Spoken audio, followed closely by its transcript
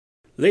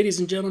Ladies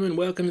and gentlemen,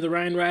 welcome to the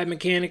Ryan Ride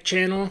Mechanic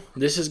channel.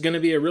 This is going to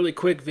be a really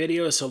quick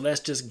video, so let's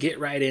just get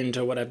right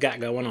into what I've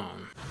got going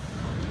on.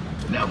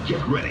 Now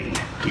get ready.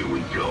 Here we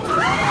go.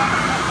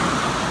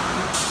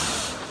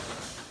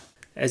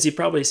 As you've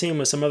probably seen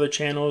with some other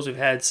channels, we've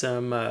had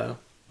some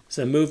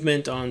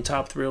movement on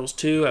Top Thrills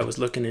 2. I was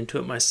looking into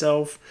it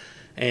myself,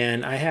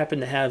 and I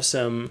happened to have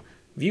some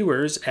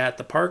viewers at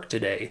the park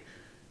today.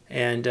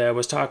 And I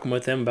was talking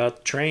with them about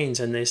the trains,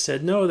 and they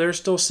said, no, they're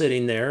still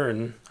sitting there.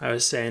 And I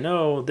was saying,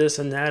 oh, this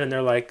and that. And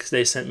they're like,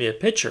 they sent me a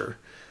picture.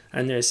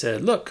 And they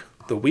said, look,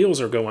 the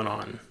wheels are going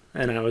on.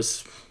 And I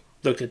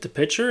looked at the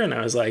picture, and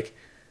I was like,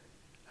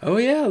 oh,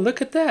 yeah, look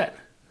at that.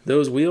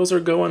 Those wheels are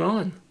going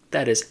on.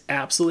 That is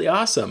absolutely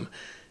awesome.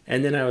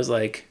 And then I was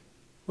like,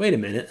 wait a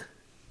minute.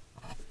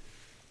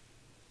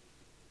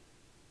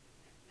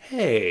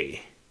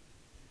 Hey,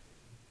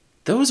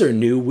 those are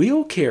new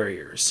wheel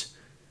carriers.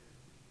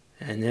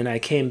 And then I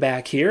came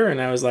back here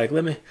and I was like,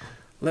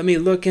 let me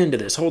look into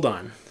this. Hold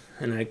on.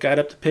 And I got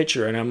up the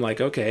picture and I'm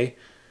like, okay,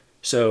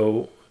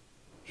 so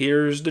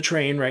here's the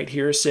train right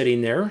here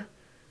sitting there.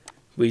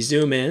 We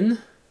zoom in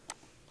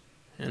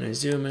and I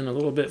zoom in a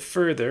little bit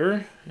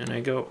further and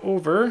I go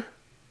over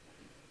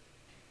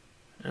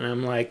and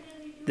I'm like,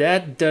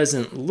 that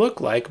doesn't look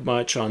like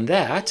much on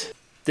that.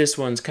 This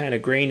one's kind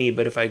of grainy,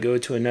 but if I go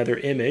to another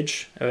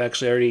image, I've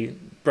actually already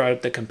brought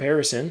up the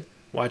comparison.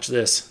 Watch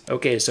this.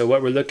 Okay, so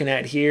what we're looking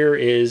at here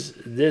is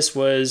this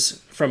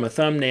was from a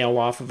thumbnail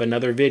off of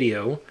another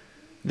video.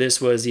 This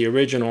was the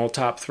original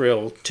Top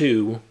Thrill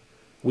 2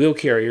 wheel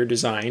carrier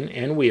design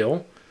and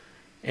wheel.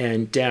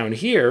 And down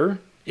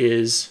here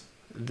is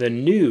the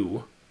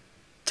new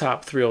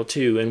Top Thrill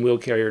 2 and wheel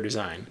carrier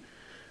design.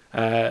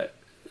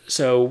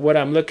 So what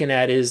I'm looking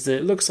at is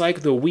that it looks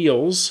like the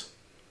wheels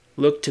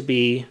look to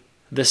be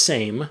the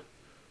same.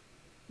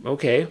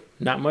 Okay,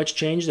 not much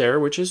change there,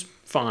 which is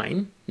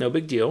fine, no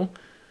big deal.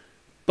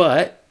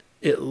 But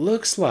it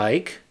looks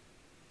like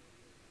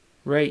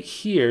right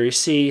here, you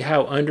see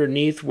how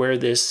underneath where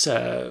this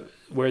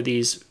where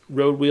these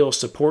road wheel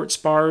support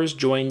spars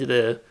join to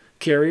the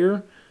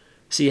carrier,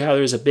 see how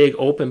there's a big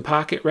open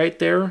pocket right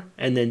there,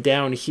 and then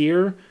down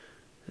here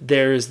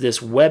there's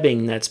this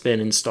webbing that's been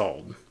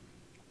installed.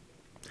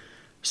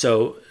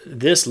 So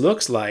this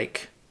looks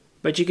like,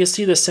 but you can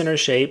see the center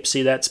shape,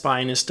 see that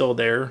spine is still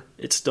there.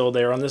 It's still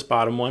there on this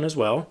bottom one as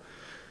well.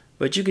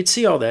 But you can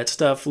see all that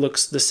stuff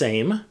looks the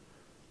same.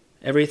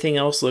 Everything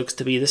else looks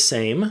to be the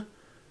same.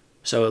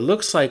 So it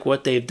looks like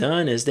what they've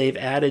done is they've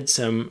added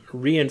some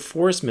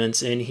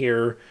reinforcements in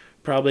here,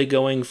 probably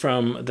going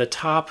from the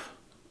top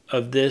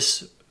of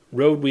this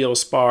road wheel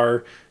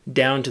spar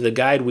down to the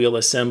guide wheel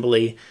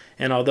assembly.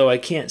 And although I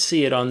can't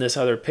see it on this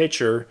other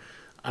picture,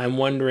 I'm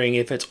wondering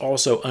if it's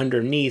also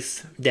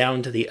underneath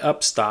down to the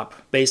upstop.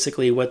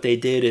 Basically what they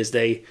did is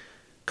they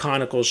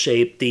conical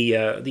shaped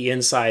the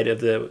inside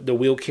of the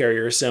wheel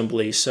carrier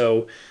assembly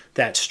so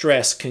that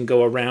stress can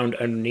go around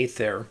underneath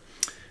there.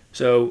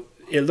 So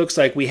it looks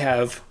like we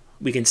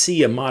can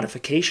see a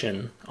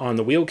modification on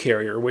the wheel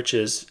carrier, which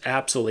is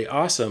absolutely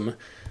awesome.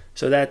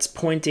 So that's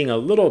pointing a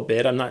little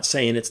bit. I'm not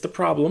saying it's the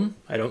problem.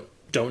 I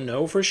don't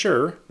know for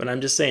sure, but I'm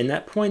just saying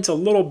that points a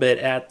little bit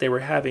at they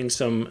were having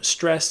some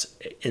stress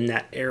in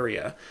that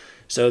area.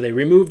 So they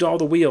removed all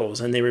the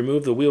wheels and they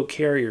removed the wheel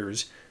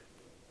carriers,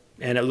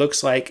 and it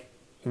looks like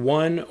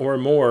one or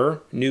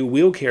more new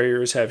wheel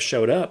carriers have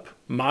showed up,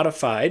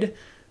 modified,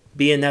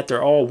 being that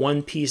they're all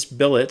one-piece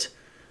billet.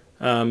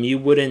 You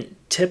wouldn't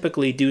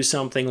typically do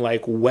something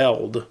like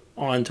weld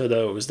onto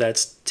those.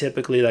 That's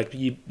typically like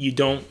you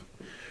don't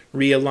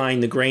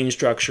realign the grain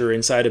structure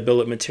inside a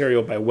billet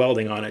material by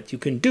welding on it. You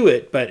can do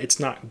it, but it's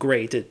not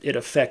great. It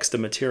affects the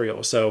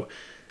material. So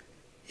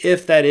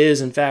if that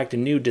is in fact a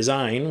new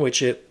design,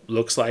 which it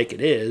looks like it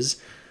is,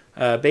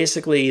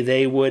 basically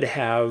they would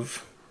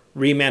have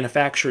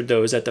remanufactured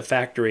those at the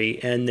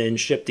factory and then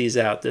shipped these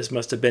out. This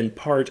must have been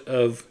part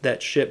of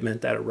that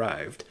shipment that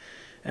arrived.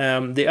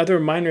 The other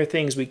minor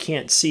things we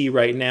can't see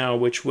right now,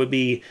 which would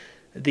be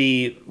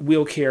the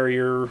wheel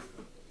carrier,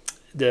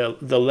 the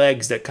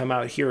legs that come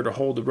out here to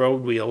hold the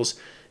road wheels.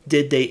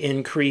 Did they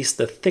increase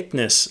the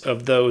thickness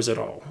of those at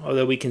all?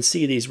 Although we can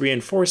see these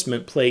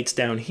reinforcement plates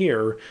down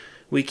here,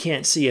 we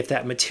can't see if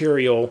that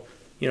material,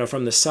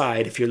 from the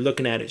side, if you're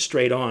looking at it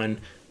straight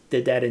on,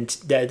 did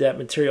that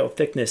material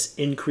thickness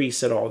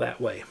increase at all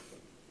that way?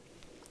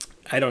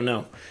 I don't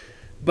know.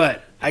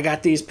 But I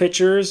got these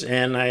pictures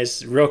and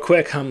real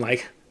quick, I'm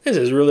like, this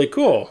is really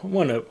cool. I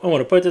want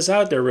to put this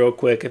out there real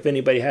quick if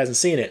anybody hasn't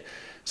seen it.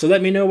 So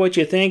let me know what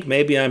you think.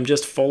 Maybe I'm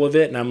just full of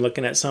it and I'm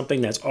looking at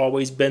something that's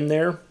always been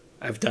there.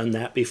 I've done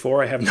that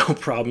before. I have no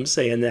problem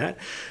saying that.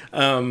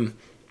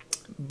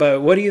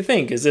 But what do you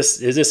think? Is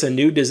this a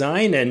new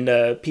design,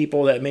 and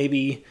people that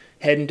maybe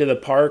head into the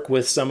park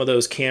with some of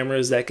those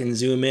cameras that can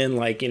zoom in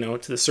like,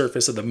 to the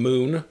surface of the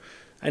moon?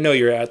 I know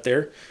you're out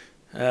there.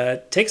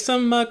 Take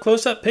some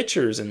close-up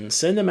pictures and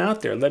send them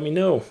out there. Let me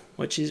know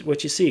what you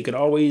see. You can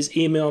always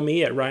email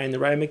me at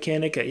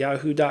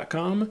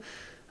ryantheridermechanic@yahoo.com.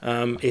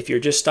 If you're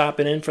just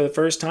stopping in for the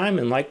first time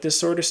and like this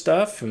sort of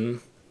stuff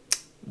and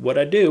what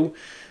I do,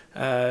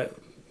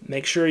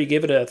 make sure you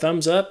give it a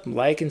thumbs up,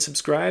 like and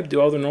subscribe,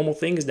 do all the normal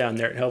things down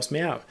there. It helps me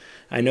out.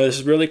 I know this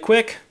is really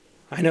quick.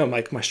 I know,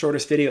 my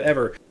shortest video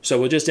ever. So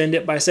we'll just end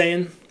it by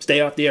saying, stay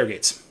off the air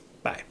gates.